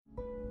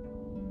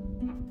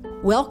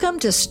Welcome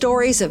to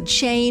Stories of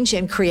Change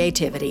and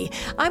Creativity.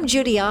 I'm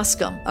Judy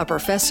Oscom, a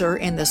professor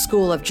in the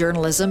School of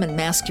Journalism and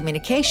Mass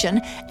Communication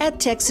at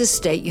Texas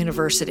State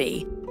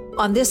University.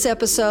 On this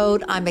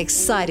episode, I'm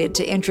excited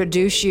to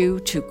introduce you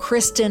to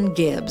Kristen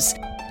Gibbs.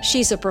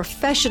 She's a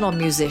professional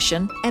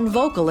musician and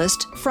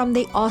vocalist from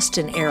the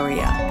Austin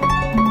area.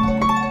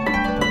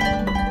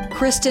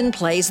 Kristen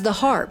plays the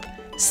harp,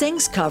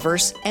 sings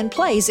covers, and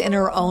plays in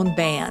her own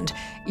band.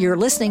 You're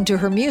listening to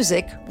her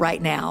music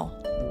right now.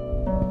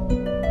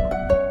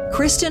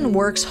 Kristen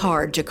works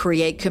hard to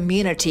create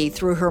community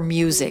through her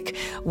music,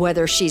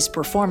 whether she's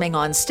performing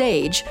on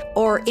stage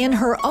or in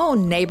her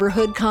own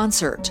neighborhood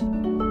concert.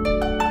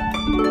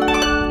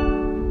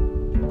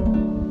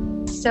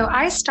 So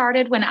I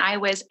started when I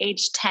was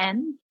age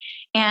 10,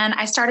 and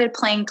I started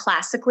playing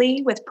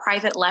classically with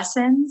private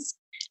lessons.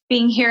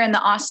 Being here in the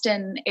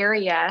Austin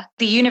area,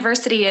 the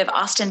University of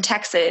Austin,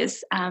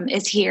 Texas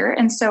is here.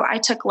 And so I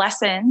took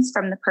lessons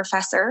from the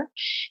professor.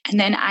 And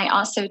then I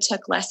also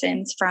took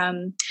lessons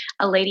from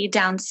a lady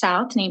down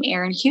south named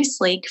Erin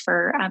Huesleek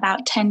for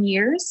about 10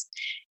 years.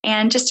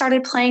 And just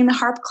started playing the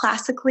harp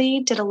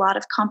classically, did a lot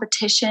of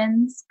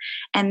competitions.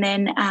 And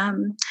then,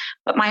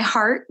 but my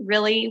heart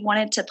really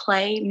wanted to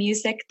play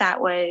music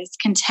that was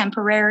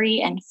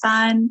contemporary and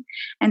fun.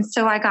 And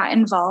so I got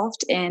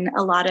involved in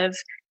a lot of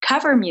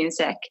cover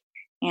music,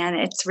 and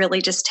it's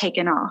really just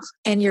taken off.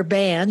 And your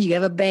band, you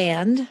have a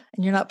band,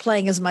 and you're not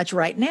playing as much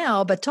right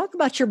now, but talk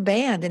about your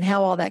band and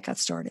how all that got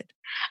started.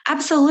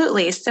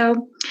 Absolutely.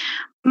 So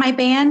my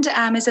band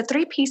is a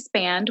three-piece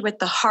band with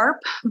the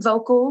harp,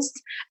 vocals,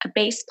 a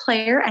bass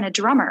player, and a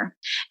drummer.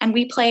 And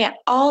we play at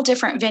all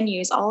different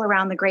venues all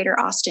around the greater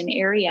Austin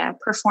area,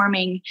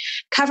 performing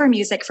cover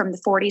music from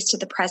the 40s to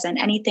the present,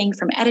 anything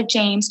from Etta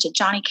James to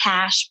Johnny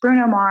Cash,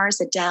 Bruno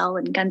Mars, Adele,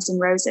 and Guns N'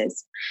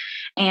 Roses.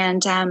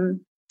 And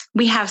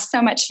we have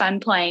so much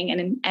fun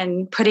playing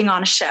and putting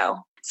on a show.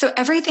 So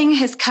everything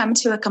has come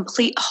to a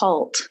complete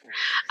halt.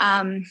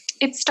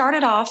 It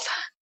started off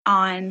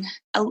on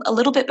a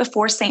little bit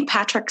before St.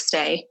 Patrick's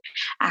Day,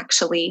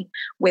 actually,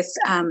 with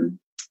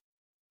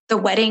the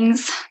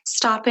weddings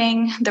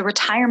stopping. The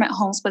retirement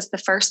homes was the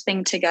first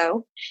thing to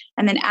go.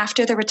 And then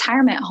after the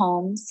retirement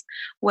homes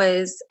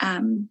was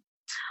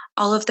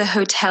all of the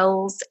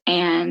hotels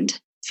and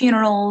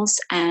funerals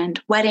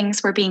and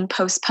weddings were being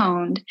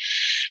postponed.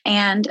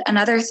 And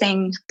another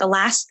thing, the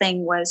last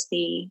thing was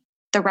the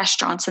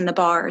restaurants and the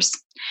bars.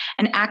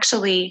 And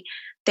actually,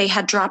 they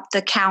had dropped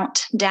the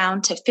count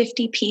down to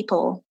 50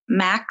 people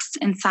max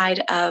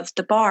inside of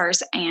the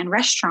bars and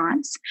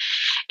restaurants.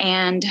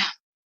 And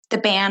the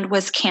band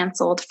was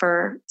canceled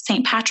for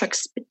St.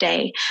 Patrick's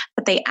Day,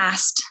 but they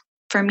asked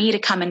for me to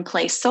come and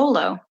play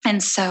solo.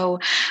 And so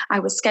I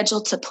was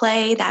scheduled to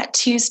play that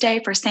Tuesday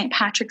for St.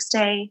 Patrick's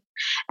Day.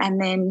 And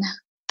then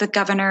the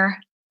governor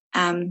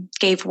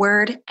gave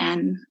word,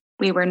 and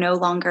we were no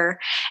longer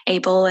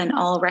able, and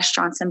all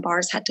restaurants and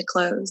bars had to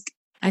close.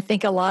 I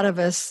think a lot of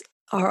us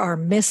are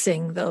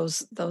missing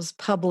those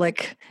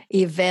public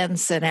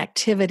events and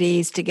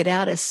activities to get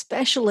out,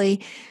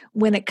 especially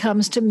when it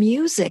comes to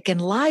music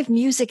and live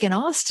music in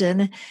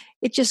Austin.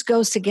 It just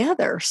goes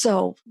together.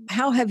 So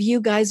how have you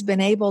guys been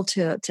able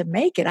to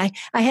make it? I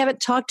haven't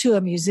talked to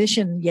a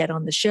musician yet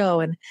on the show,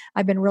 and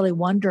I've been really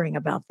wondering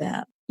about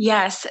that.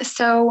 Yes.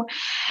 So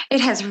it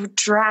has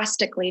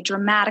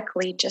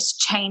dramatically just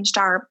changed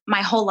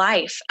my whole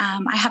life.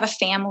 I have a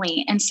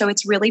family, and so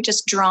it's really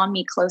just drawn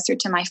me closer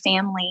to my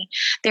family.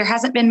 There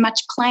hasn't been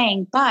much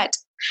playing, but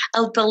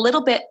the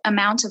little bit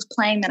amount of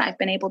playing that I've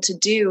been able to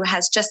do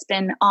has just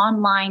been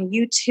online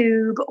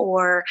YouTube,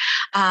 or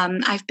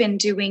I've been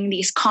doing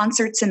these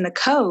concerts in the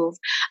Cove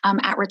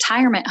at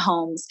retirement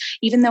homes.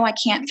 Even though I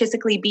can't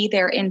physically be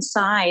there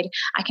inside,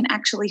 I can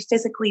actually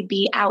physically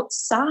be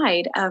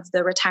outside of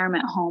the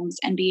retirement homes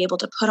and be able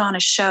to put on a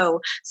show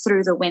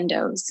through the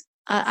windows.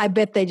 I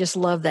bet they just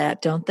love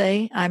that, don't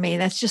they? I mean,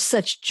 that's just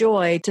such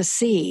joy to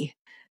see.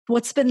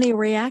 What's been the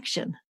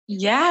reaction?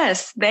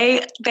 Yes,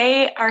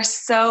 they are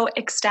so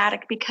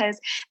ecstatic because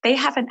they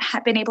haven't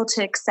been able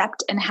to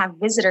accept and have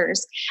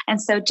visitors.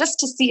 And so just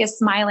to see a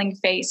smiling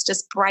face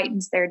just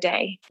brightens their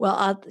day. Well,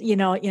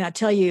 I'll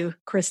tell you,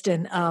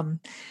 Kristen,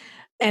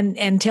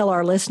 and tell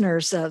our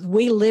listeners,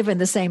 we live in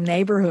the same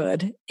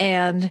neighborhood,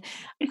 and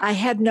I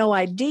had no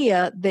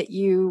idea that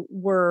you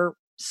were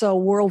so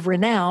world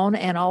renowned,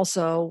 and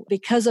also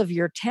because of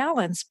your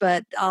talents.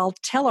 But I'll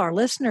tell our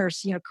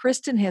listeners,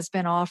 Kristen has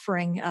been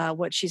offering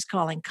what she's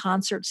calling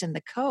concerts in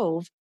the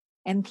Cove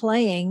and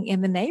playing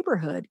in the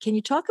neighborhood. Can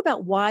you talk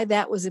about why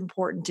that was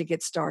important to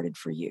get started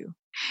for you?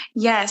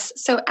 Yes.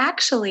 So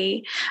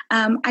actually,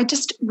 I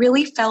just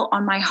really felt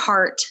on my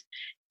heart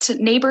to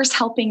neighbors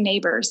helping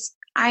neighbors.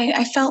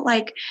 I felt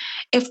like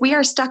if we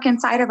are stuck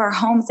inside of our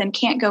homes and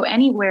can't go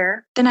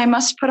anywhere, then I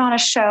must put on a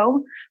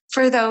show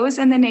for those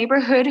in the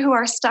neighborhood who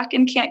are stuck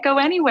and can't go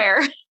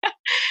anywhere.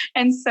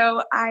 And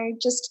so I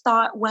just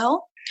thought,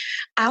 well,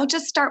 I'll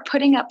just start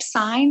putting up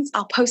signs.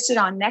 I'll post it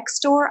on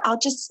Nextdoor. I'll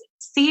just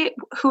see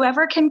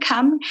whoever can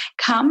come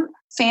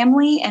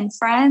family and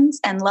friends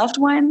and loved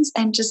ones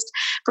and just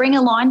bring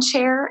a lawn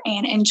chair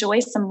and enjoy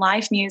some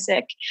live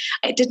music.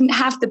 I didn't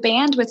have the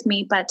band with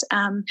me, but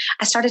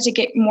I started to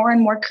get more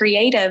and more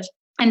creative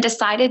and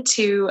decided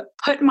to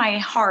put my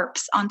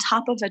harps on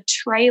top of a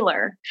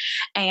trailer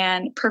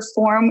and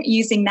perform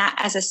using that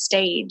as a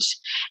stage.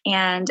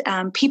 And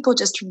people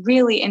just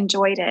really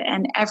enjoyed it.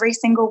 And every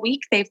single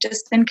week, they've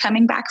just been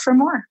coming back for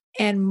more.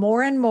 And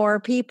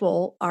more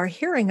people are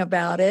hearing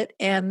about it,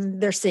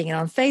 and they're seeing it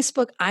on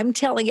Facebook. I'm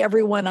telling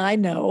everyone I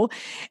know,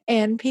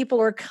 and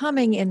people are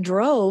coming in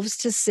droves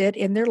to sit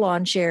in their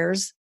lawn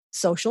chairs,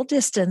 social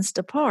distanced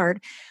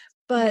apart.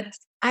 But Yes.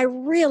 I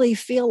really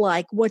feel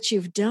like what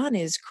you've done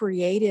is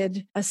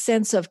created a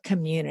sense of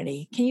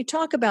community. Can you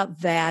talk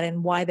about that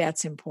and why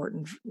that's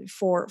important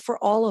for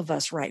all of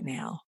us right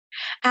now?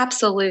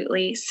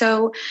 Absolutely.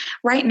 So,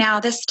 right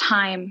now, this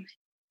time,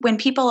 when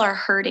people are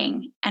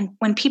hurting and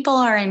when people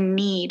are in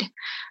need,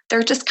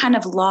 they're just kind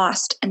of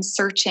lost and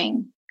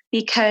searching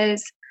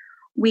because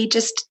we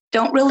just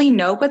don't really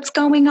know what's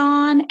going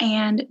on.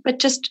 But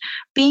just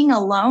being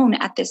alone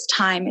at this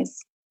time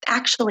is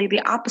actually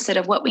the opposite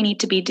of what we need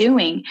to be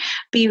doing.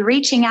 Be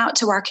reaching out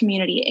to our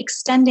community,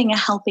 extending a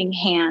helping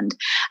hand,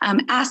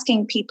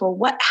 asking people,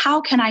 how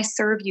can I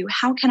serve you?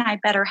 How can I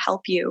better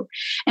help you?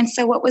 And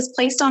so what was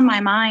placed on my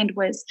mind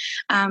was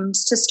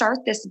to start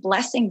this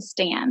blessing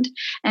stand.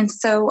 And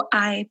so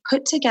I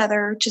put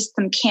together just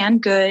some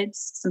canned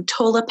goods, some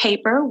toilet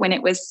paper when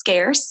it was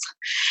scarce,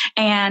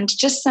 and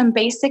just some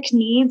basic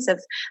needs of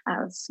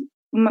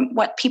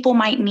what people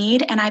might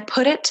need. And I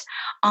put it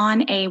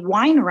on a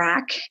wine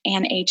rack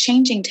and a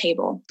changing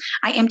table.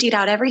 I emptied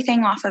out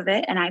everything off of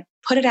it and I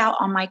put it out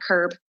on my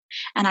curb.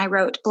 And I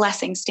wrote,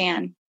 "Blessing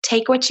stand.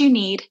 Take what you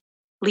need,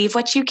 leave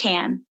what you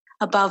can.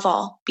 Above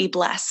all, be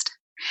blessed."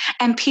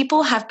 And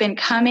people have been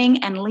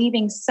coming and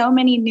leaving so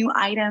many new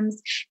items,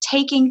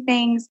 taking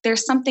things.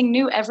 There's something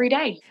new every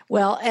day.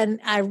 Well, and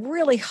I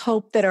really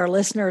hope that our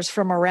listeners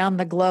from around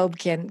the globe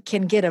can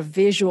get a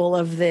visual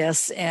of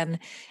this. And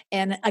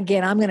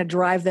again, I'm going to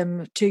drive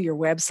them to your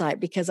website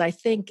because I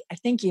think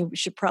you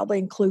should probably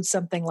include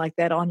something like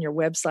that on your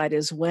website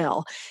as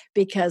well,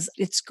 because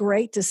it's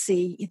great to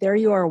see there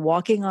you are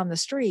walking on the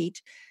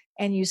street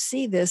and you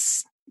see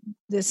this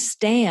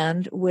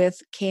stand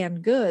with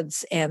canned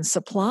goods and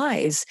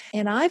supplies.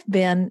 And I've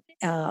been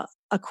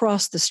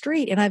across the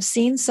street and I've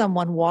seen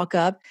someone walk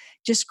up,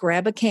 just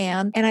grab a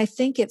can. And I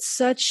think it's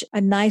such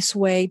a nice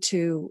way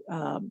to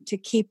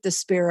keep the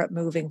spirit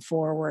moving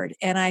forward.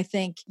 And I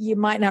think you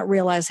might not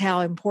realize how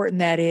important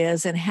that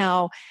is and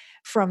how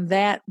from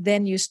that,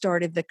 then you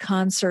started the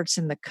concerts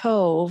in the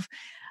Cove.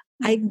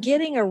 I'm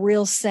getting a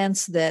real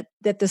sense that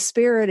the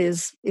spirit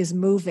is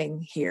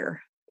moving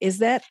here. Is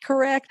that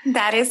correct?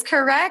 That is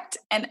correct.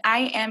 And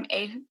I am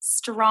a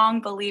strong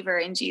believer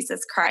in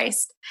Jesus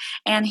Christ.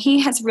 And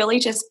he has really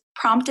just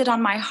prompted on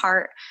my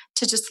heart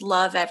to just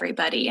love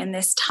everybody in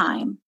this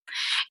time.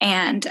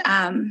 And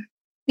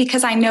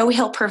because I know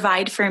he'll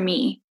provide for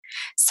me.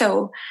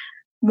 So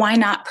why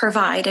not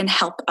provide and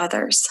help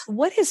others?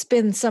 What has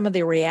been some of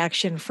the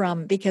reaction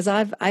from, because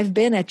I've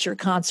been at your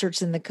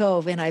concerts in the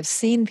Cove and I've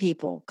seen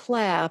people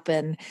clap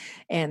and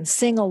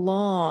sing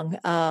along.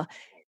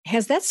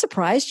 Has that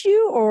surprised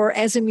you, or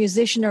as a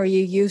musician, are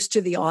you used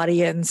to the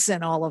audience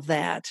and all of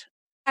that?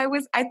 I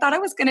thought I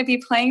was going to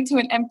be playing to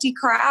an empty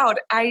crowd.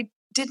 I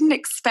didn't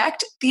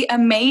expect the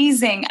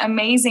amazing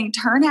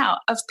turnout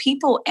of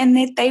people, and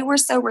that they were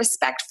so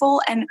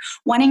respectful and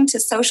wanting to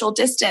social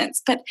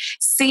distance, but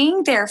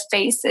seeing their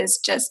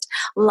faces just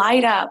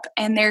light up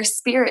and their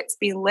spirits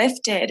be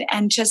lifted,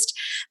 and just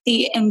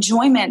the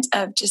enjoyment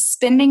of just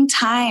spending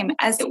time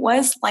as it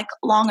was like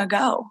long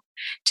ago,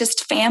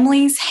 just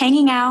families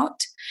hanging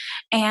out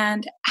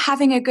and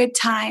having a good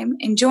time,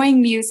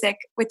 enjoying music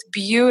with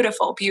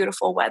beautiful,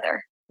 beautiful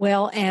weather.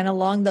 Well, and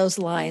along those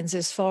lines,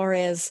 as far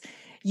as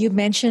you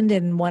mentioned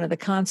in one of the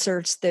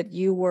concerts that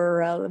you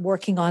were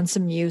working on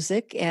some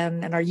music,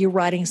 and are you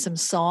writing some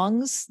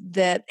songs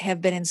that have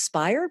been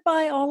inspired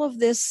by all of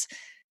this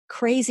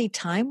crazy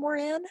time we're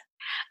in?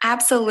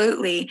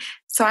 Absolutely.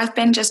 So I've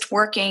been just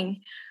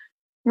working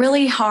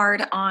really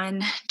hard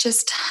on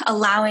just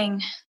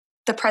allowing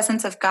the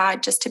presence of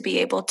God just to be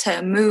able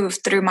to move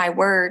through my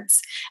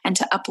words and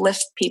to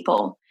uplift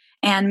people.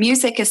 And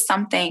music is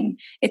something,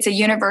 it's a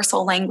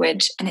universal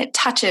language and it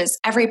touches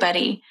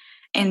everybody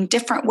in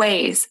different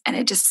ways. And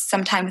it just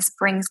sometimes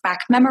brings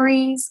back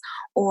memories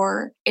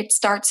or it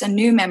starts a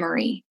new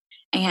memory.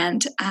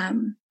 And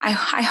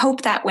I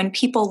hope that when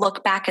people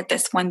look back at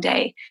this one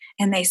day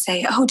and they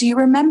say, "Oh, do you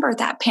remember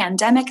that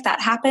pandemic that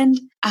happened?"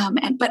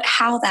 But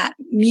how that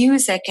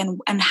music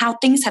and how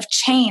things have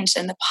changed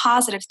and the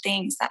positive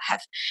things that have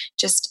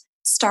just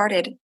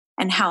started,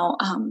 and how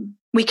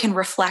we can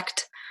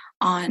reflect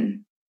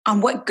on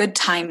what good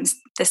times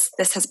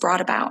this has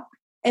brought about.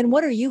 And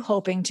what are you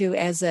hoping to,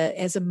 as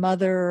a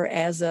mother,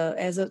 as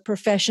a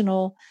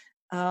professional?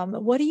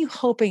 What are you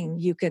hoping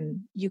you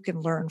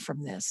can learn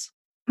from this?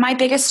 My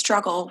biggest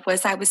struggle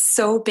was I was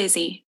so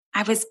busy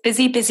I was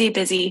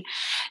busy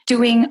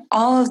doing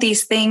all of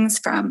these things,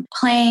 from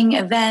playing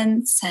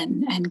events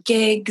and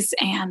gigs,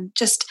 and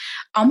just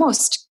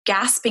almost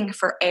gasping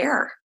for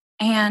air.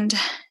 And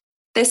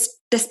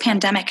this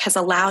pandemic has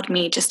allowed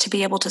me just to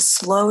be able to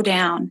slow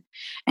down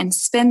and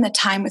spend the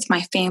time with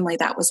my family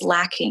that was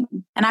lacking.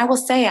 And I will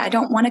say, I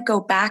don't want to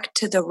go back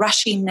to the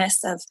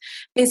rushiness of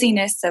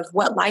busyness of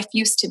what life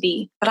used to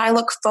be, but I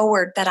look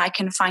forward that I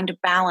can find a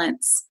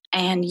balance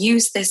and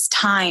use this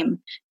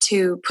time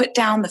to put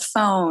down the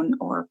phone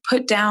or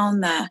put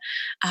down a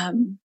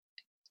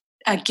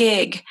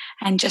gig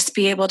and just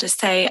be able to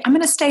say, I'm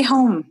going to stay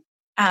home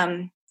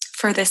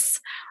for this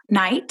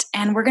night,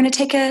 and we're going to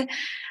take a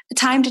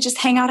time to just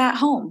hang out at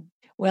home.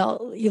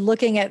 Well, you're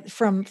looking at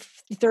from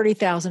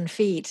 30,000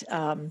 feet.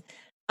 I'm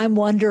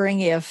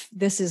wondering if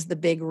this is the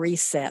big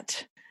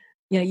reset.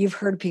 You've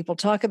heard people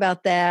talk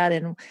about that.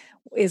 And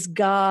is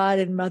God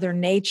and Mother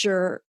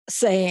Nature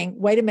saying,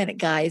 wait a minute,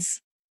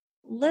 guys,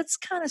 let's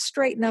kind of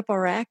straighten up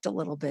our act a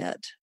little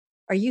bit?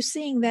 Are you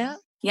seeing that?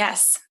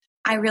 Yes.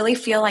 I really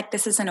feel like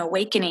this is an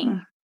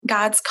awakening.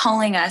 God's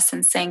calling us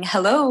and saying,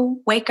 hello,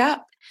 wake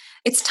up.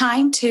 It's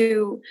time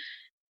to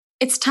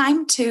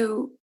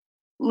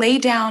lay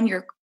down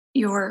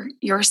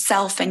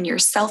yourself and your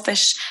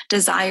selfish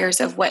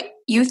desires of what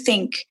you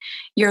think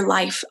your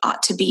life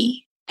ought to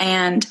be.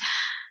 And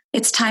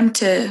it's time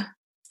to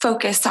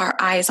focus our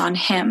eyes on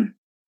Him.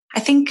 I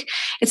think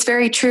it's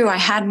very true. I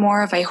had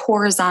more of a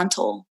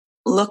horizontal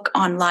look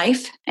on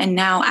life. And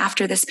now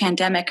after this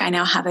pandemic, I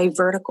now have a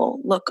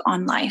vertical look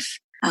on life,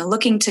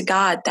 looking to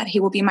God that He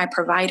will be my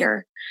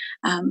provider.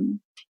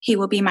 He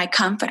will be my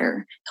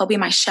comforter. He'll be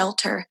my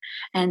shelter.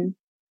 And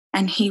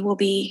He will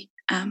be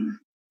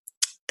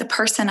the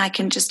person I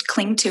can just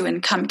cling to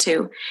and come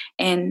to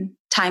in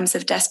times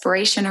of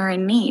desperation or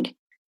in need.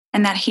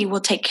 And that He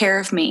will take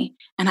care of me,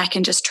 and I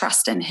can just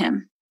trust in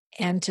Him.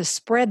 And to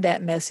spread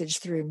that message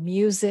through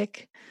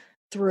music,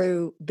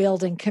 through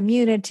building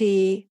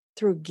community,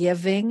 through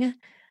giving,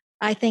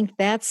 I think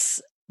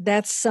that's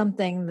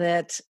something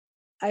that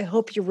I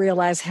hope you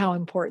realize how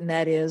important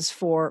that is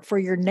for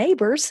your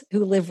neighbors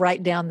who live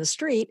right down the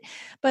street,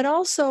 but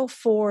also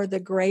for the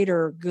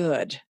greater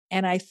good.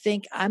 And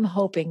I'm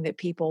hoping that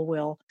people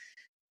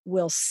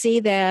will see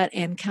that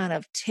and kind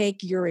of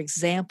take your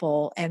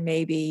example and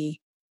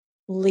maybe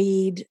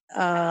lead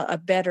a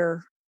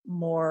better,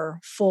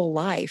 more full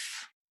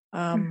life.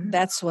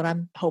 That's what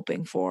I'm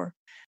hoping for.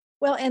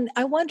 Well, and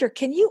I wonder,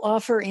 can you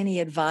offer any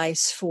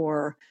advice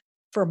for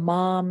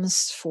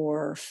moms,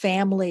 for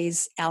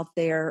families out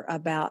there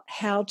about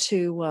how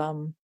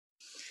to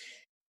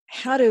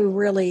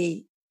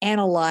really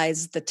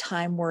analyze the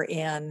time we're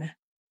in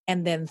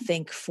and then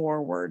think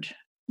forward?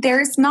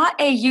 There's not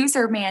a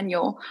user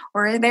manual,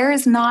 or there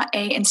is not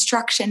a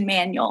instruction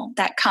manual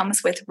that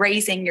comes with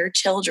raising your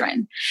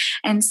children.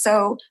 And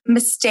so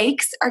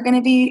mistakes are going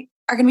to be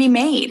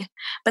made,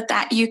 but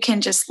that you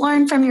can just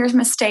learn from your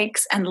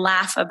mistakes and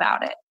laugh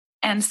about it.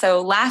 And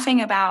so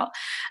laughing about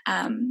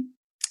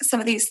some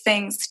of these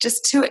things,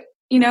 just to,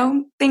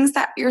 things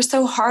that you're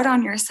so hard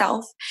on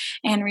yourself,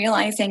 and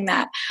realizing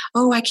that,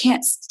 I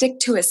can't stick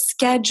to a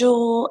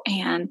schedule,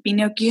 and,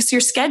 because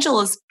your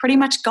schedule is pretty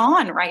much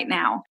gone right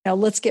now. Now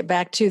let's get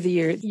back to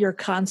your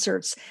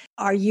concerts.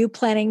 Are you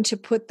planning to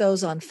put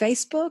those on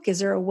Facebook? Is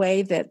there a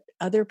way that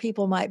other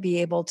people might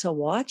be able to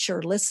watch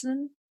or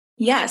listen?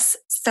 Yes.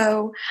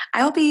 So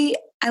I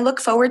look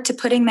forward to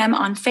putting them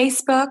on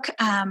Facebook.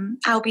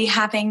 I'll be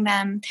having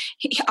them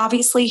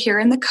obviously here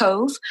in the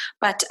Cove,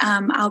 but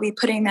I'll be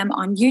putting them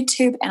on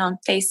YouTube and on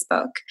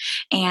Facebook.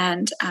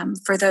 And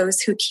for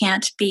those who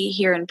can't be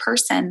here in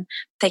person,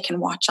 they can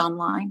watch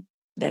online.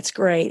 That's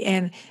great.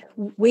 And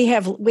we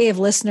have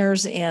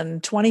listeners in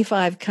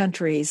 25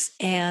 countries,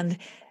 and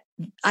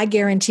I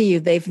guarantee you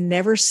they've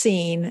never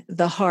seen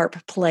the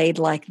harp played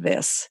like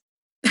this.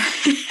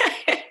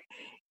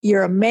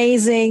 You're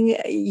amazing.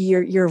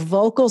 Your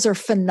vocals are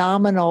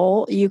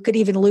phenomenal. You could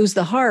even lose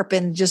the harp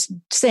and just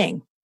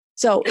sing.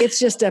 So it's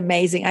just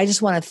amazing. I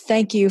just want to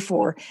thank you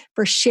for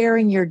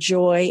sharing your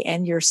joy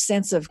and your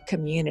sense of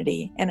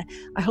community. And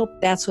I hope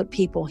that's what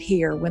people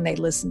hear when they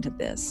listen to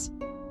this.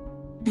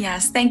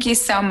 Yes, thank you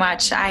so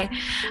much. I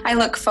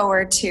look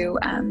forward to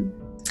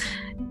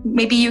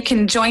maybe you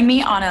can join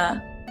me on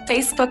a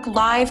Facebook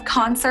Live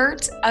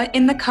concert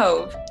in the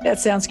Cove.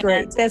 That sounds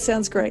great.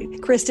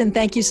 Kristen,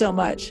 thank you so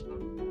much.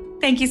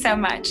 Thank you so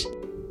much.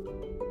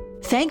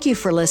 Thank you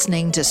for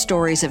listening to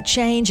Stories of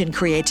Change and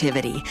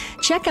Creativity.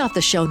 Check out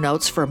the show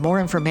notes for more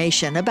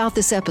information about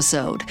this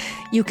episode.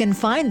 You can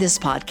find this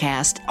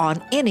podcast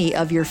on any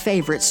of your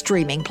favorite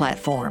streaming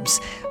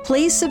platforms.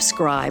 Please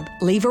subscribe,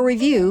 leave a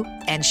review,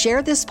 and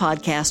share this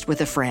podcast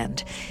with a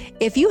friend.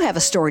 If you have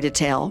a story to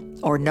tell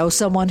or know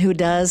someone who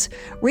does,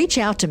 reach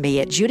out to me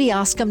at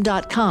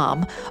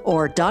judyoscom.com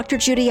or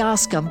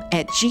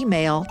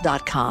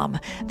drjudyoscom@gmail.com.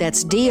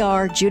 That's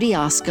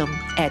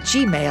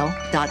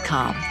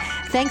drjudyoscom@gmail.com.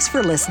 Thanks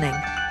for listening.